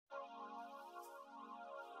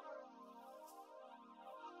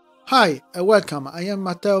Hi, welcome. I am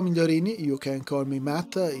Matteo Migliorini. You can call me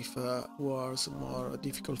Matt if was more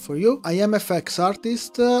difficult for you. I am FX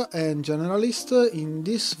artist and generalist. In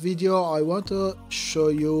this video, I want to show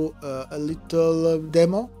you a little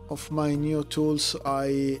demo of my new tools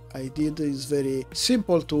I did. Is very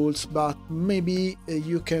simple tools, but maybe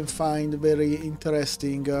you can find very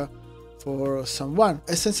interesting for someone.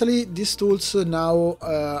 Essentially, these tools now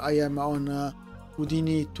I am on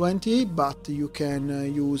Houdini 20, but you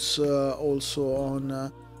can use also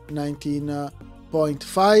on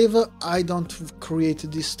 19.5. I don't create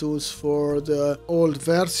these tools for the old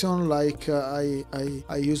version like I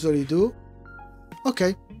usually do.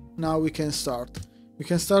 Okay, now we can start. We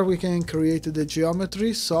can create the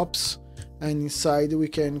geometry, SOPs, and inside we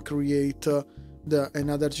can create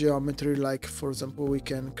another geometry, like for example we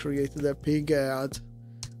can create the pig head.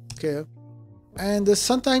 Okay. And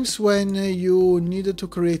sometimes when you need to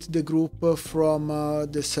create the group from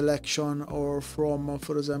the selection or from,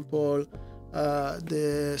 for example,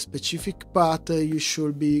 the specific path, you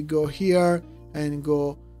should go here and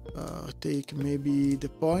go take maybe the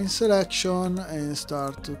point selection and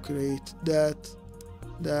start to create that,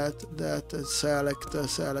 select,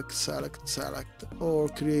 or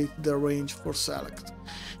create the range for select.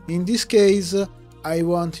 In this case, I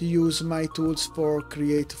want to use my tools for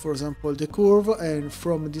create, for example, the curve, and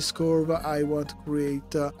from this curve I want to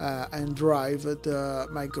create and drive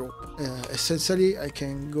my group. Essentially, I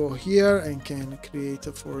can go here and can create,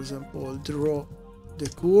 for example, draw the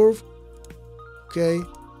curve. Okay,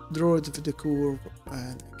 draw the curve,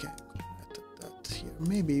 and I can connect that here.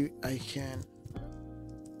 Maybe I can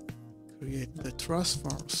create the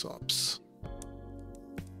transform SOPs.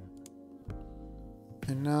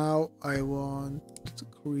 And now I want to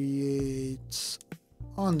create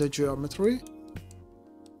on the geometry,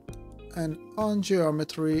 and on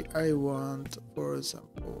geometry I want, for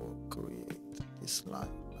example, create this line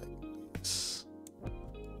like this.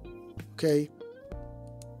 Okay,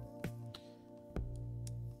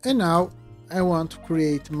 and now I want to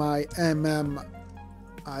create my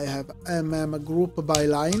I have group by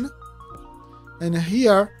line, and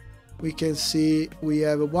here we can see we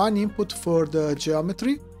have one input for the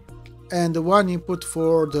geometry and one input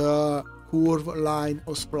for the curve, line,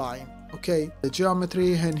 or spline. Okay, the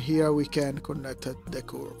geometry, and here we can connect the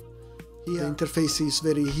curve. Here the interface is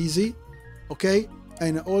very easy. Okay,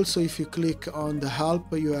 and also if you click on the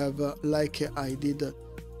help, you have like I did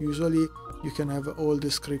usually, you can have all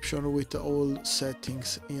description with all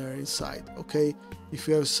settings here inside. Okay, if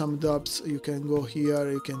you have some doubts, you can go here,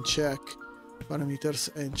 you can check parameters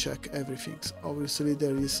and check everything. Obviously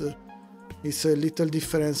there is it's a little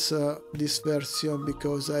difference this version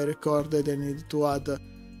because I recorded and need to add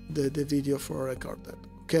the video for recorded.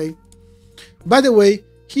 Okay, by the way,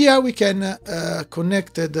 here we can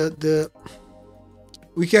connect the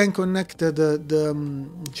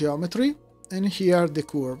geometry, and here the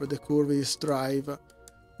curve is drive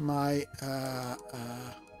my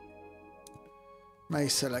my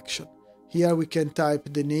selection. Here we can type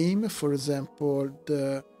the name, for example,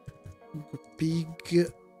 the pig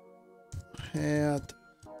head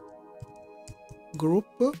group.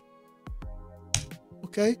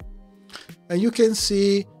 Okay, and you can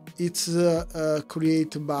see it's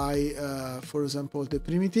created by, for example, the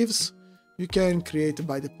primitives. You can create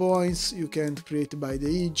by the points, you can create by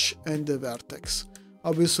the edge and the vertex.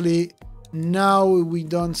 Obviously, now we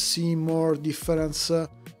don't see more difference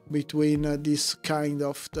between this kind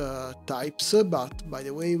of types, but by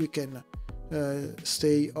the way we can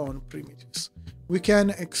stay on primitives. We can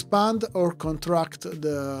expand or contract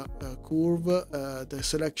the curve, the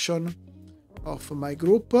selection of my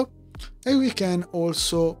group, and we can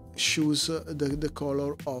also choose the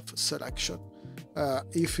color of selection.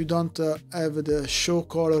 If you don't have the show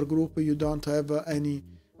color group, you don't have any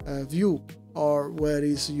view or where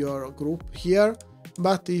is your group here,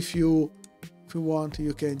 but if you want,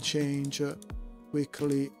 you can change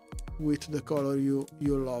quickly with the color you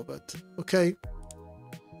love it. Okay,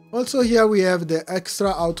 also here we have the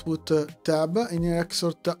extra output tab. In the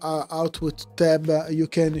extra output tab you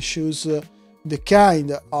can choose the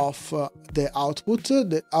kind of the output.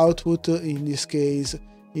 The output in this case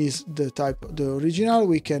is the type, the original.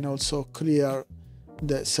 We can also clear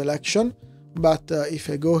the selection, but if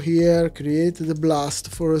I go here, create the blast,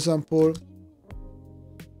 for example,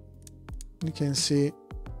 you can see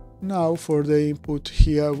now for the input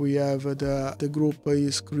here we have the group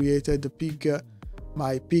is created, the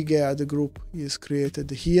my pig head group is created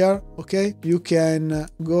here. Okay, you can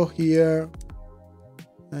go here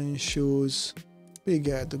and choose pig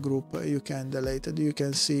head group, you can delete it, you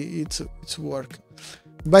can see it's work.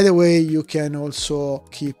 By the way, you can also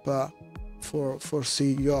keep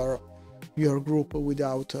foresee your group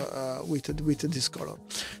without with this color.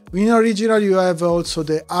 In original, you have also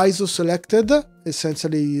the ISO selected.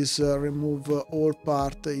 Essentially, is remove all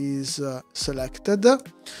part is selected.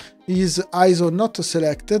 Is ISO not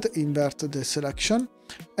selected, invert the selection.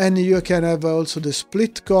 And you can have also the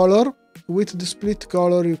split color. With the split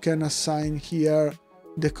color, you can assign here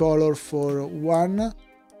the color for one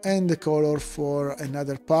and the color for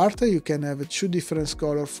another part. You can have two different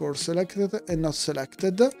colors for selected and not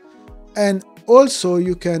selected. And also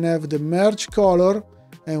you can have the merge color,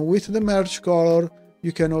 and with the merge color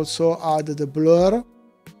you can also add the blur,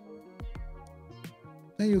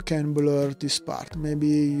 and you can blur this part. Maybe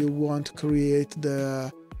you want to create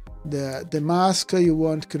the mask, you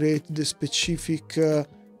want to create the specific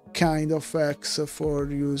kind of X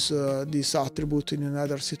for use this attribute in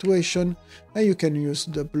another situation, and you can use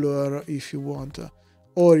the blur if you want,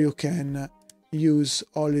 or you can use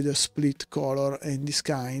only the split color. And this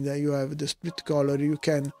kind, you have the split color, you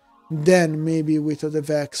can then maybe with the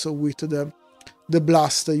vex or with the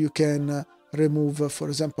blast you can remove, for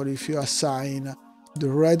example, if you assign the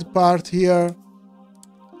red part here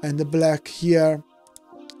and the black here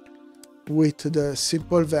with the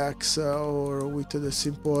simple vex or with the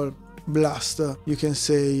simple blast, you can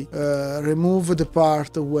say remove the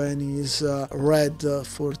part when is red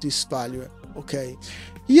for this value. Okay,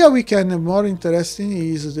 here we can, more interesting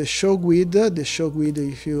is the show grid. The show grid,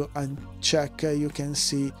 if you uncheck, you can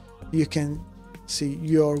see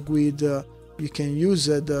your grid. You can use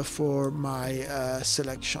it for my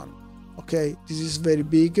selection. Okay, this is very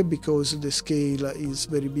big because the scale is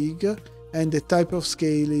very big, and the type of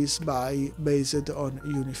scale is based on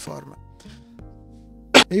uniform.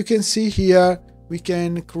 You can see here we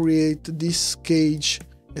can create this cage.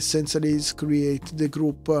 Essentially is create the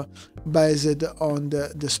group based on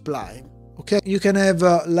the spline. Okay, you can have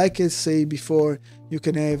like I say before, you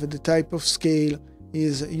can have the type of scale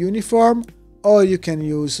is uniform, or you can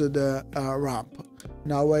use the ramp.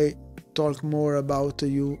 Now I talk more about the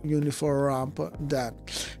uniform ramp. Then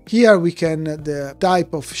here we can the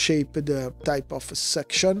type of shape, the type of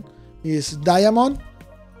section is diamond,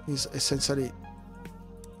 is essentially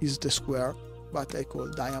is the square, but I call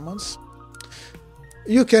diamonds.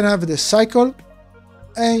 You can have the cycle,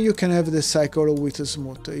 and you can have the cycle with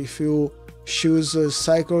smooth. If you choose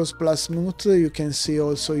cycles plus smooth, you can see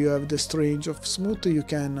also you have the range of smooth. You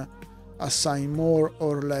can assign more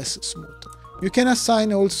or less smooth. You can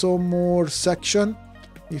assign also more section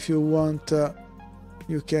if you want.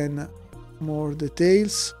 You can more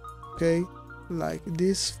details, okay, like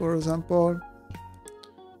this for example,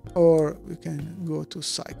 or you can go to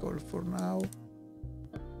cycle for now.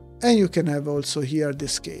 And you can have also here the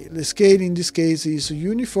scale. The scale in this case is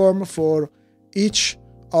uniform for each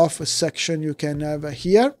of a section you can have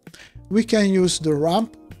here. We can use the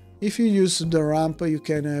ramp. If you use the ramp, you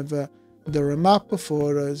can have the remap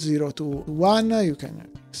for 0 to 1. You can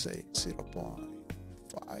say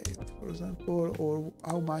 0.5, for example, or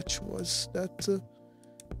how much was that?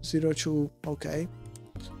 0 to, okay.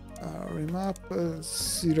 Remap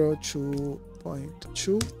 0 to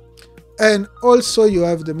 0.2. And also you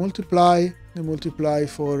have the multiply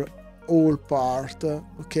for all part.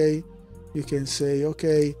 Okay, you can say,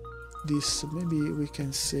 okay, this maybe we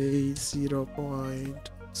can say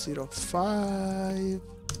 0.05.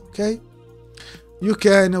 okay, you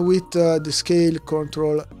can with the scale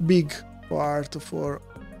control big part for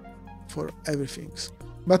everything.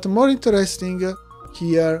 But more interesting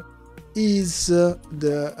here is the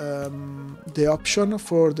option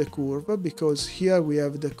for the curve, because here we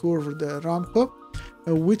have the curve, the ramp,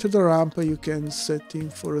 and with the ramp you can set in,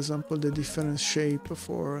 for example, the different shape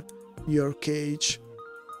for your cage,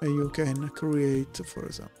 and you can create, for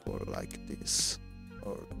example, like this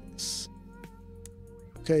or this.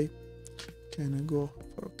 Okay, can go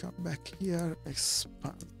for come back here,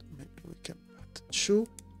 expand, maybe we can put 2, we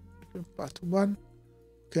can put 1.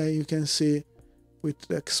 Okay, you can see with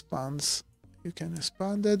the expands, you can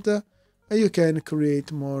expand it, and you can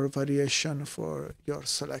create more variation for your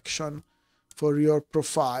selection, for your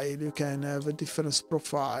profile. You can have a different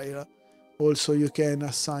profile. Also, you can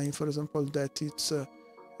assign, for example, that it's a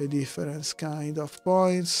different kind of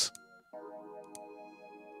points,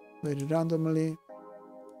 very randomly.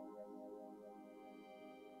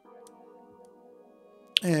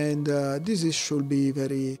 And this should be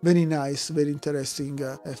very nice, very interesting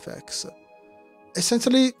effects.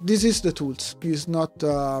 Essentially, this is the tools. It's not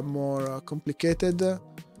more complicated.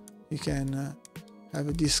 You can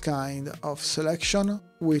have this kind of selection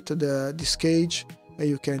with this cage, and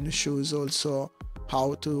you can choose also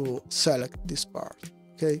how to select this part.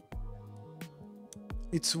 Okay,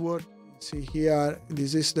 it's what see here.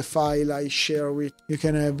 This is the file I share with you.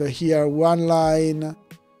 Can have here one line,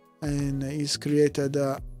 and is created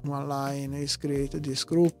one line is created this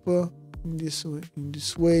group in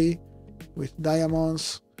this way with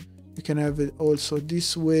diamonds. You can have it also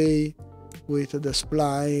this way with the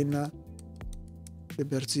spline, the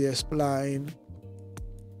Bezier spline.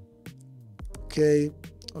 Okay,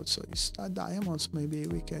 also it's diamonds. Maybe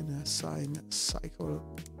we can assign cycle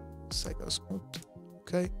smooth.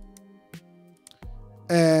 Okay,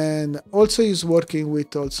 and also is working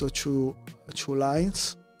with also two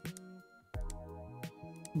lines,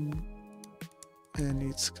 and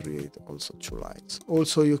it's create also two lines.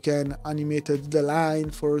 Also you can animate the line,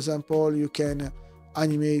 for example. You can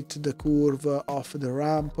animate the curve of the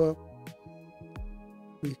ramp.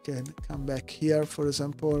 We can come back here, for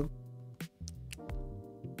example.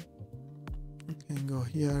 We can go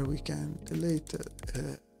here. We can delete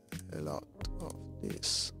a lot of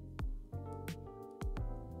this.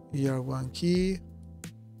 Here one key,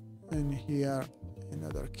 and here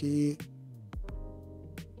another key.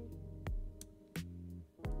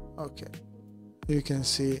 Okay, you can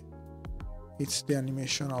see it's the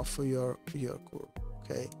animation of your curve.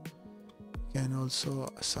 Okay, you can also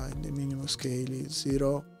assign the minimum scale is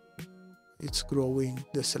 0. It's growing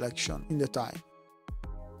the selection in the time.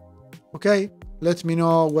 Okay, let me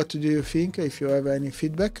know what do you think, if you have any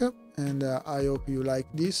feedback, and I hope you like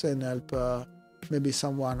this and help maybe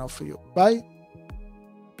someone of you. Bye.